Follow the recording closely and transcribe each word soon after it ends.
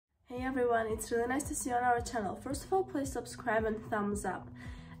Hey everyone, it's really nice to see you on our channel. First of all, please subscribe and thumbs up.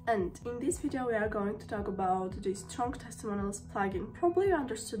 And in this video we are going to talk about the Strong Testimonials plugin. Probably you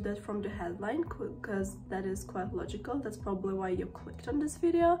understood that from the headline because that is quite logical. That's probably why you clicked on this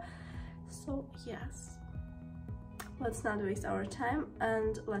video. So yes, let's not waste our time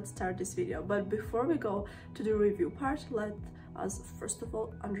and let's start this video. But before we go to the review part, let us first of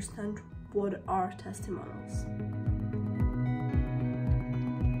all understand what are testimonials.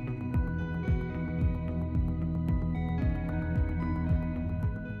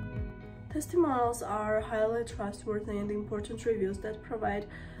 Testimonials are highly trustworthy and important reviews that provide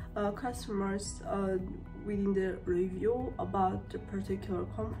customers within the review about the particular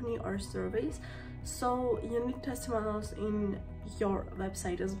company or service. So you need testimonials in your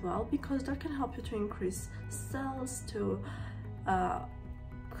website as well, because that can help you to increase sales, to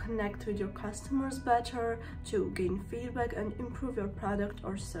connect with your customers better, to gain feedback and improve your product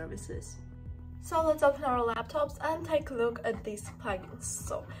or services. So let's open our laptops and take a look at these plugins.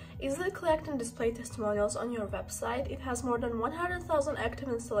 So easily collect and display testimonials on your website. It has more than 100,000 active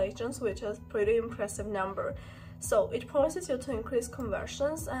installations, which is a pretty impressive number. So it promises you to increase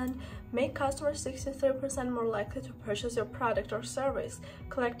conversions and make customers 63% more likely to purchase your product or service.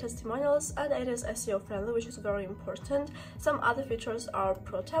 Collect testimonials, and it is SEO friendly, which is very important. Some other features are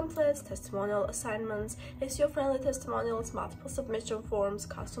pro templates, testimonial assignments, SEO friendly testimonials, multiple submission forms,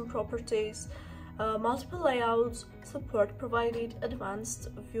 custom properties, multiple layouts, support provided, advanced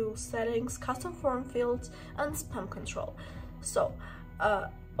view settings, custom form fields, and spam control. So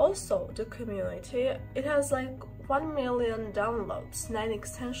also the community, it has like 1 million downloads, 9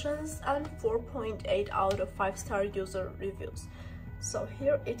 extensions, and 4.8 out of 5-star user reviews. So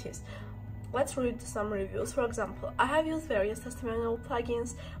here it is. Let's read some reviews. For example, I have used various testimonial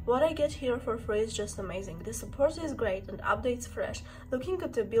plugins. What I get here for free is just amazing. The support is great and updates fresh. Looking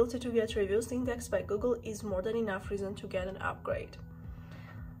at the ability to get reviews indexed by Google is more than enough reason to get an upgrade.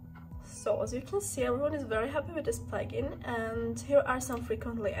 So as you can see, everyone is very happy with this plugin, and here are some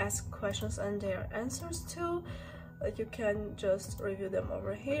frequently asked questions and their answers too. You can just review them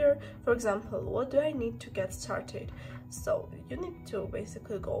over here. For example, what do I need to get started? So you need to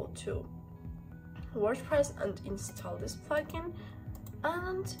basically go to WordPress and install this plugin,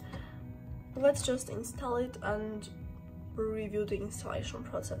 and let's just install it and review the installation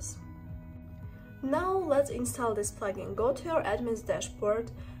process. Now let's install this plugin. Go to your admin's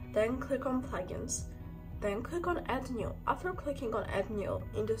dashboard, then click on plugins, then click on add new. After clicking on add new,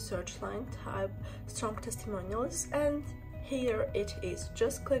 in the search line type Strong Testimonials, and here it is.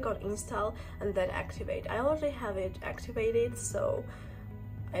 Just click on install and then activate. I already have it activated, so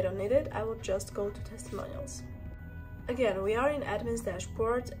I don't need it. I will just go to testimonials. Again, we are in admin's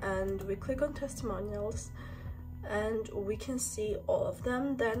dashboard and we click on testimonials and we can see all of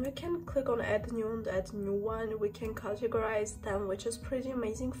them. Then we can click on add new and add new one. We can categorize them, which is pretty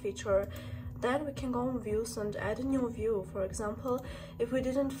amazing feature. Then we can go on views and add a new view. For example, if we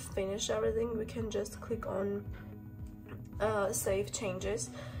didn't finish everything, we can just click on save changes.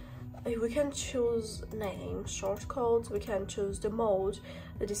 We can choose name, shortcodes, we can choose the mode,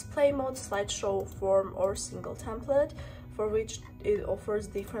 the display mode, slideshow, form, or single template, for which it offers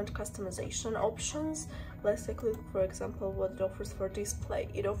different customization options. Let's take a look, for example, what it offers for display.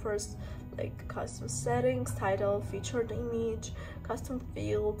 It offers like custom settings, title, featured image, custom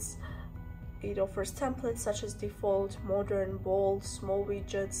fields. It offers templates such as default, modern, bold, small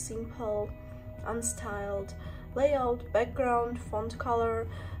widgets, simple, unstyled, layout, background, font color,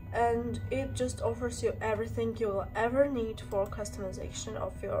 and it just offers you everything you will ever need for customization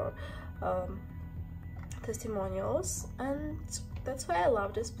of your testimonials. And that's why I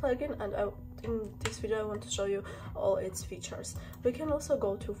love this plugin, and in this video I want to show you all its features. We can also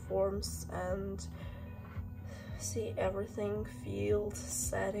go to forms and see everything, fields,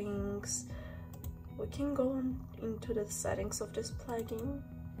 settings. We can go into the settings of this plugin.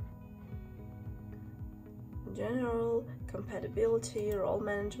 General, compatibility, role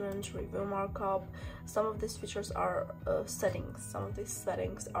management, review markup. Some of these features are settings. Some of these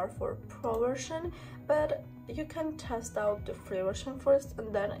settings are for pro version, but you can test out the free version first,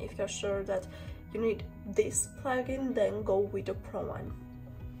 and then if you're sure that you need this plugin, then go with the pro one.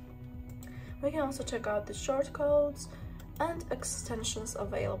 We can also check out the shortcodes and extensions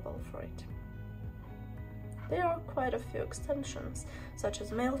available for it. There are quite a few extensions, such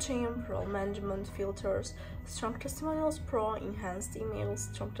as MailChimp, role management, filters, Strong Testimonials Pro, enhanced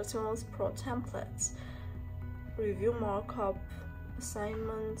emails, Strong Testimonials Pro templates, review markup,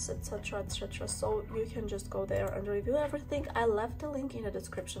 assignments, etc, etc. So you can just go there and review everything. I left the link in the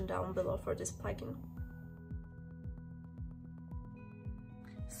description down below for this plugin.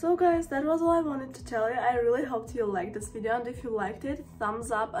 So guys, that was all I wanted to tell you. I really hope you liked this video, and if you liked it,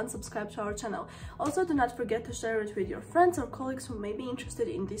 thumbs up and subscribe to our channel. Also, do not forget to share it with your friends or colleagues who may be interested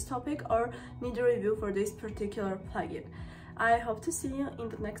in this topic or need a review for this particular plugin. I hope to see you in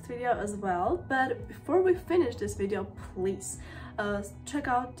the next video as well, but before we finish this video, please check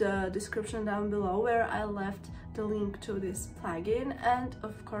out the description down below where I left the link to this plugin, and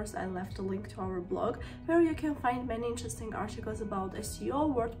of course I left a link to our blog where you can find many interesting articles about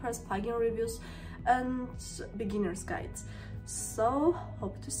SEO, WordPress, plugin reviews and beginner's guides. So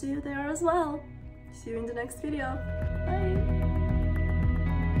hope to see you there as well. See you in the next video. Bye!